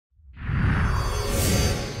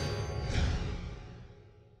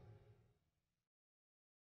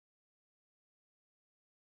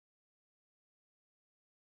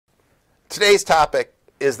Today's topic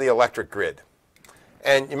is the electric grid.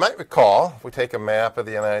 And you might recall, if we take a map of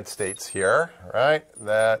the United States here, right,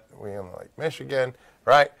 that we have like Michigan,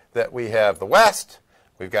 right, that we have the West,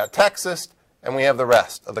 we've got Texas, and we have the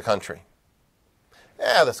rest of the country.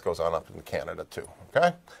 Yeah, this goes on up in Canada too,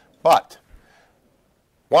 okay? But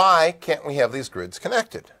why can't we have these grids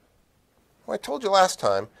connected? Well, I told you last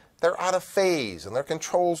time, they're out of phase and their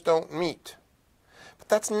controls don't meet. But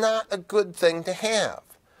that's not a good thing to have.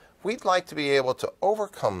 We'd like to be able to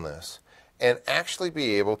overcome this and actually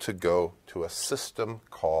be able to go to a system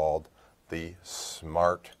called the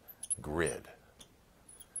smart grid.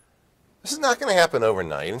 This is not going to happen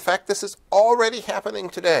overnight. In fact, this is already happening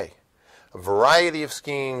today. A variety of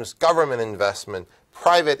schemes, government investment,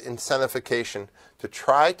 private incentivization to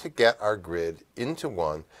try to get our grid into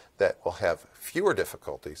one that will have fewer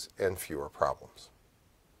difficulties and fewer problems.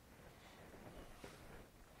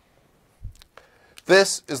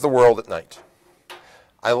 This is the world at night.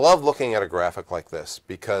 I love looking at a graphic like this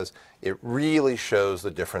because it really shows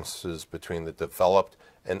the differences between the developed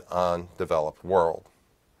and undeveloped world.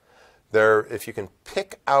 There, if you can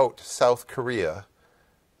pick out South Korea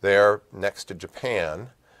there next to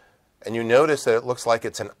Japan, and you notice that it looks like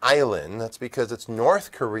it's an island, that's because it's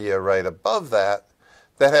North Korea right above that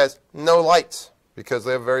that has no lights because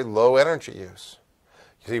they have very low energy use.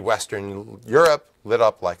 You see Western Europe lit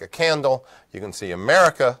up like a candle. You can see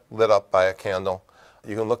America lit up by a candle.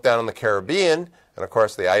 You can look down in the Caribbean, and of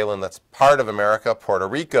course the island that's part of America, Puerto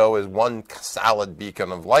Rico, is one solid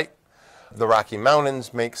beacon of light. The Rocky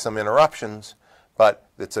Mountains make some interruptions, but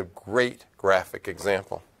it's a great graphic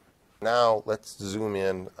example. Now let's zoom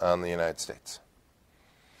in on the United States.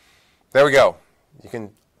 There we go. You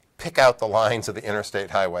can pick out the lines of the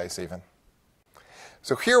interstate highways even.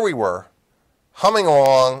 So here we were, humming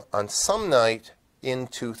along on some night in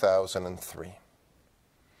 2003.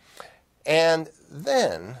 And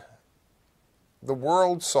then the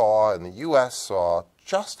world saw, and the U.S. saw,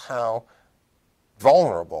 just how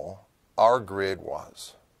vulnerable our grid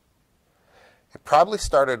was. It probably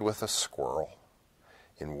started with a squirrel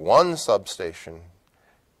in one substation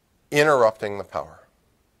interrupting the power.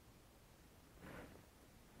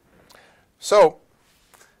 So,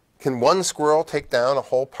 can one squirrel take down a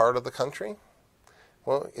whole part of the country?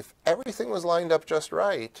 Well, if everything was lined up just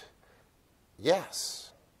right,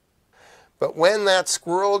 yes. But when that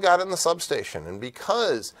squirrel got in the substation, and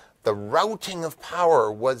because the routing of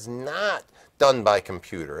power was not done by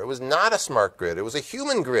computer, it was not a smart grid, it was a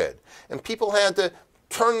human grid, and people had to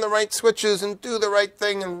turn the right switches and do the right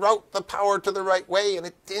thing and route the power to the right way, and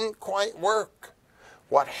it didn't quite work.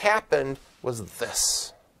 What happened was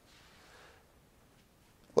this.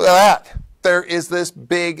 Look at that. There is this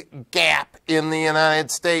big gap in the United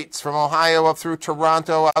States from Ohio up through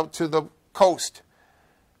Toronto out to the coast.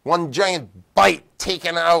 One giant bite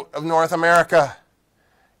taken out of North America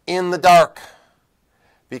in the dark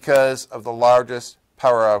because of the largest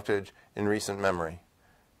power outage in recent memory,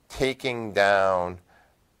 taking down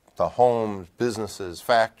the homes, businesses,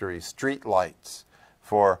 factories, street lights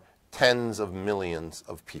for tens of millions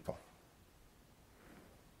of people.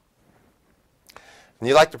 And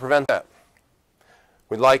you'd like to prevent that.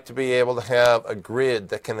 We'd like to be able to have a grid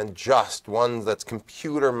that can adjust, one that's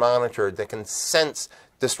computer monitored, that can sense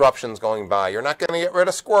disruptions going by. You're not going to get rid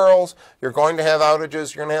of squirrels. You're going to have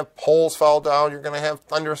outages. You're going to have poles fall down. You're going to have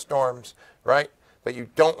thunderstorms, right? But you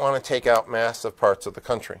don't want to take out massive parts of the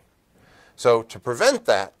country. So to prevent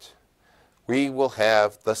that, we will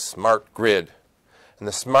have the smart grid. And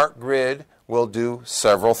the smart grid will do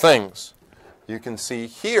several things. You can see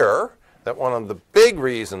here that one of the big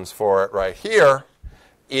reasons for it right here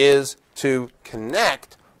is to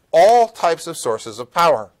connect all types of sources of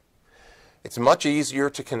power. It's much easier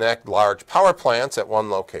to connect large power plants at one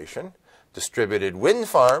location. Distributed wind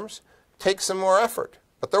farms take some more effort,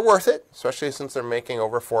 but they're worth it, especially since they're making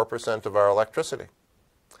over 4% of our electricity.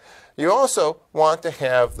 You also want to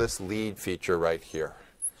have this lead feature right here,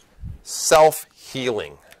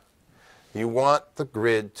 self-healing. You want the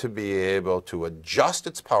grid to be able to adjust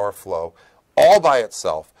its power flow all by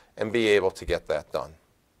itself and be able to get that done.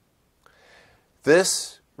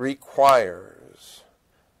 This requires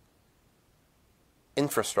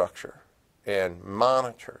infrastructure and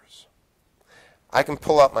monitors. I can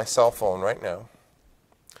pull up my cell phone right now,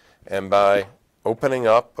 and by opening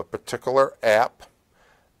up a particular app,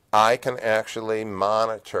 I can actually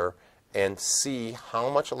monitor and see how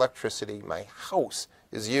much electricity my house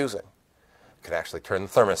is using. I could actually turn the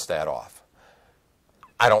thermostat off.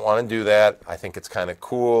 I don't want to do that. I think it's kind of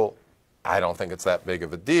cool. I don't think it's that big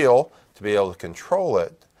of a deal to be able to control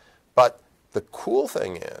it. But the cool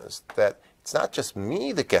thing is that it's not just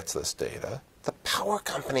me that gets this data. The power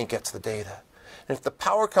company gets the data. And if the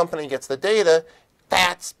power company gets the data,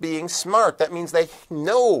 that's being smart. That means they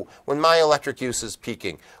know when my electric use is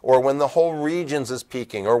peaking, or when the whole region is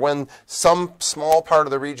peaking, or when some small part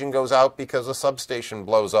of the region goes out because a substation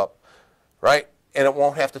blows up, right? And it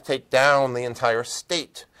won't have to take down the entire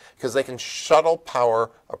state, because they can shuttle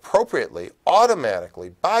power appropriately,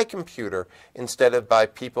 automatically, by computer, instead of by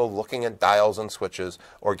people looking at dials and switches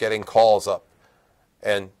or getting calls up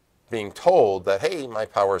and being told that, hey, my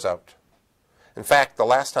power's out. In fact, the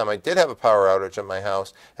last time I did have a power outage at my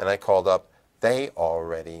house and I called up, they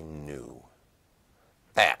already knew.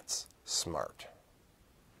 That's smart.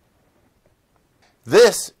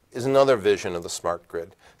 This is another vision of the smart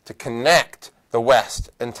grid, to connect the West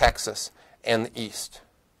and Texas and the East.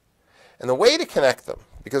 And the way to connect them,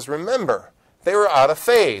 because remember, they were out of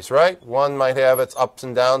phase, right? One might have its ups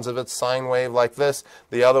and downs of its sine wave like this.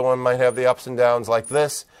 The other one might have the ups and downs like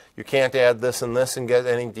this. You can't add this and this and get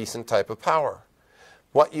any decent type of power.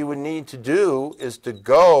 What you would need to do is to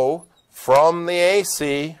go from the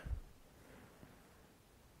AC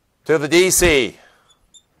to the DC.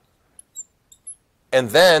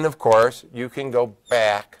 And then, of course, you can go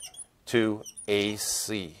back to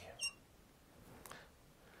AC.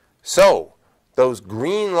 So, those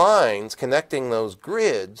green lines connecting those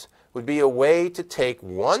grids would be a way to take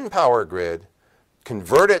one power grid,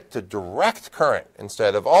 convert it to direct current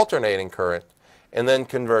instead of alternating current, and then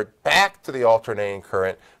convert back to the alternating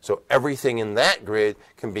current so everything in that grid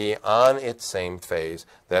can be on its same phase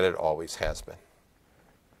that it always has been.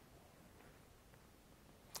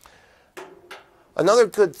 Another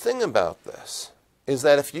good thing about this is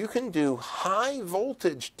that if you can do high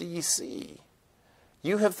voltage DC,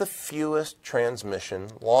 you have the fewest transmission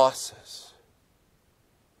losses.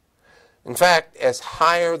 In fact, as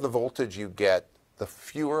higher the voltage you get, the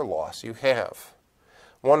fewer loss you have.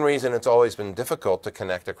 One reason it's always been difficult to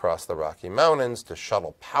connect across the Rocky Mountains to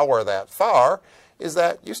shuttle power that far is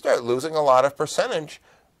that you start losing a lot of percentage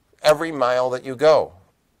every mile that you go.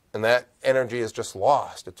 And that energy is just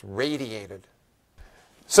lost. It's radiated.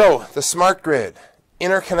 So, the smart grid,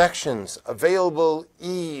 interconnections, available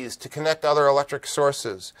ease to connect other electric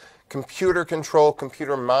sources, computer control,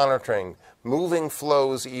 computer monitoring, moving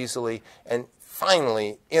flows easily, and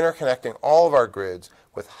finally, interconnecting all of our grids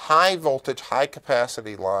with high voltage, high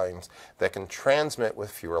capacity lines that can transmit with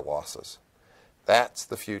fewer losses. That's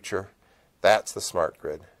the future. That's the smart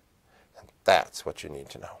grid. And that's what you need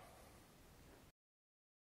to know.